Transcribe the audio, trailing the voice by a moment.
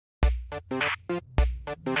Hi,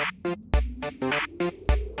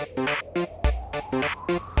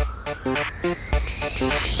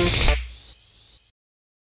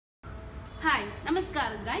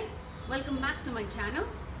 namaskar guys. Welcome back to my channel.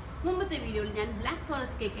 മുമ്പത്തെ വീഡിയോയിൽ ഞാൻ ബ്ലാക്ക്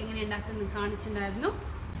ഫോറസ്റ്റ് കേക്ക് എങ്ങനെ ഉണ്ടാക്കുന്നത് കാണിച്ചിട്ടുണ്ടായിരുന്നു.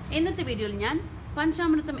 ഇന്നത്തെ വീഡിയോയിൽ ഞാൻ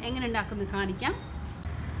പഞ്ചാമൃതം എങ്ങനെ ഉണ്ടാക്കുന്നത് കാണിക്കാം.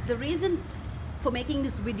 The reason for making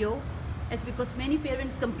this video is because many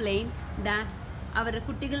parents complain that അവരുടെ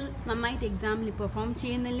കുട്ടികൾ നന്നായിട്ട് എക്സാമിൽ പെർഫോം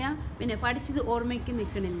ചെയ്യുന്നില്ല, പിന്നെ പഠിച്ചത് ഓർമ്മയ്ക്ക്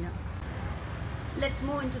നിൽക്കണില്ല. Let's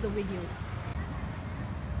move into the video.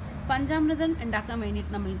 പഞ്ചാമൃതം ഉണ്ടാക്കാൻ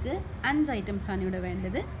വേണ്ടിയിട്ട് നമ്മൾക്ക് 5 items ആണ് ഇവിടെ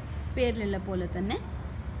വേണ്ടത്. പേരിലുള്ള പോലെ തന്നെ.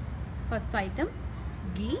 First item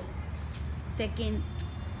ghee, second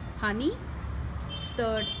honey,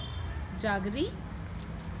 third jaggery,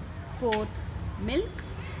 fourth milk,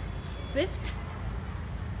 fifth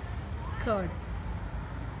curd.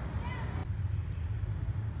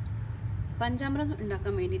 പഞ്ചാമൃതം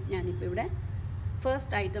ഉണ്ടാക്കാൻ വേണ്ടിയിട്ട് ഞാനിപ്പോൾ ഇവിടെ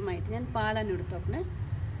ഫസ്റ്റ് ഐറ്റം ആയിട്ട് ഞാൻ പാലാണ് എടുത്തോക്കുന്നത്.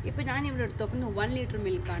 ഇപ്പോൾ ഞാനിവിടെ എടുത്തോക്കുന്നത് 1 liter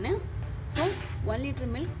മിൽക്കാണ്. So 1 liter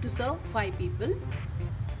milk to serve 5 people.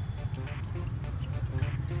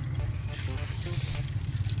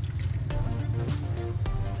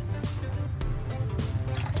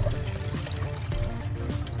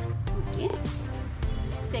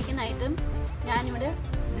 Second item ഞാനിവിടെ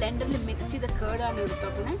ബ്ലെൻഡറിൽ മിക്സ് ചെയ്ത കേർഡാണ്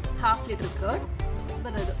എടുത്തോക്കുന്നത്. 1/2 liter കേർഡ്.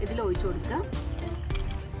 അപ്പോൾ ഇതിൽ ഒഴിച്ചു കൊടുക്കുക.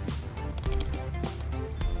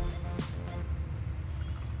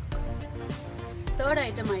 തേർഡ്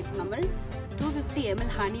ഐറ്റം ആയിട്ട് നമ്മൾ 250 ml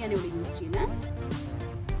ഹണിയാണ് ഇവിടെ യൂസ് ചെയ്യുന്നത്.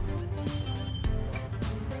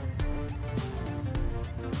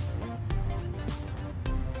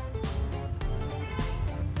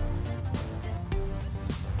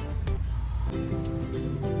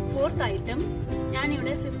 ഫോർത്ത് ഐറ്റം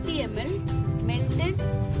ഞാനിവിടെ 50 ml മെൽറ്റഡ്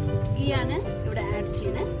ഗീ ആണ് ഇവിടെ ആഡ്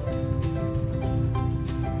ചെയ്യുന്നത്.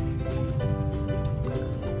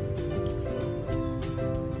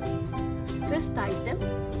 Fifth item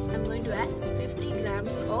I'm going to add 50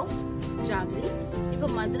 grams of jaggery. ഇപ്പോൾ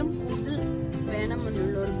മധുരം കൂടുതൽ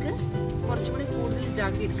വേണമെന്നുള്ളവർക്ക് കുറച്ചുകൂടി കൂടുതൽ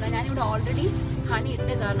ജാഗറി എടുക്കുക. ഞാനിവിടെ ഓൾറെഡി ഹണി ഇട്ട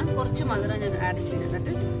കാരണം കുറച്ച് മധുരം ഞാൻ ആഡ് ചെയ്യുന്നത്.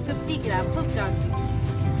 That is 50 grams of jaggery.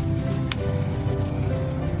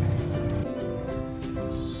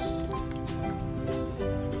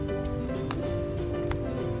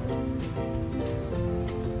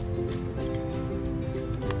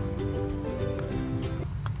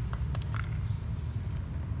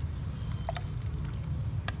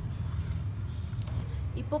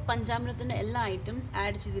 ഇപ്പോൾ പഞ്ചാമൃതത്തിൻ്റെ എല്ലാ ഐറ്റംസ്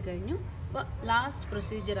ആഡ് ചെയ്ത് കഴിഞ്ഞു. അപ്പോൾ ലാസ്റ്റ്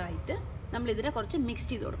പ്രൊസീജിയറായിട്ട് നമ്മളിതിനെ കുറച്ച് മിക്സ്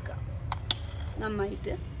ചെയ്ത് കൊടുക്കുക.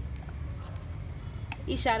 നന്നായിട്ട്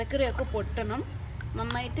ഈ ശർക്കരയൊക്കെ പൊട്ടണം.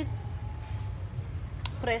 നന്നായിട്ട്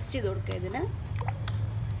പ്രസ് ചെയ്ത് കൊടുക്കുക ഇതിന്.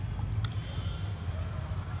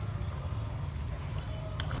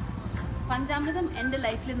 പഞ്ചാമൃതം എൻ്റെ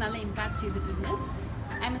ലൈഫിൽ നല്ല ഇമ്പാക്റ്റ് ചെയ്തിട്ടുണ്ട്.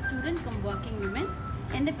 I M A student come working woman.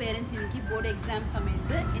 എൻ്റെ പേരൻസ് എനിക്ക് ബോർഡ് എക്സാം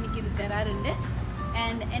സമയത്ത് എനിക്കിത് തരാറുണ്ട്.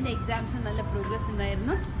 ആൻഡ് എൻ്റെ എക്സാംസ് നല്ല പ്രോഗ്രസ്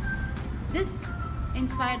ഉണ്ടായിരുന്നു. This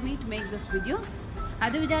inspired me to make this video.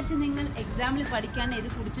 അത് വിചാരിച്ച് നിങ്ങൾ എക്സാമിൽ പഠിക്കാൻ ഇത്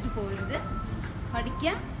കുടിച്ചിട്ട് പോകരുത്.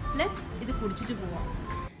 പഠിക്കുക പ്ലസ് ഇത് കുടിച്ചിട്ട് പോവാം.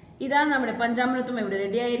 ഇതാണ് നമ്മുടെ പഞ്ചാമൃതം ഇവിടെ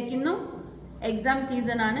റെഡി ആയിരിക്കുന്നു. എക്സാം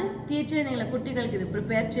സീസൺ ആണ്. തീർച്ചയായും നിങ്ങളെ കുട്ടികൾക്ക് ഇത്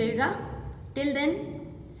പ്രിപ്പയർ ചെയ്യുക. Till then,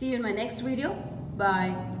 see you in my next video.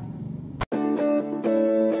 Bye.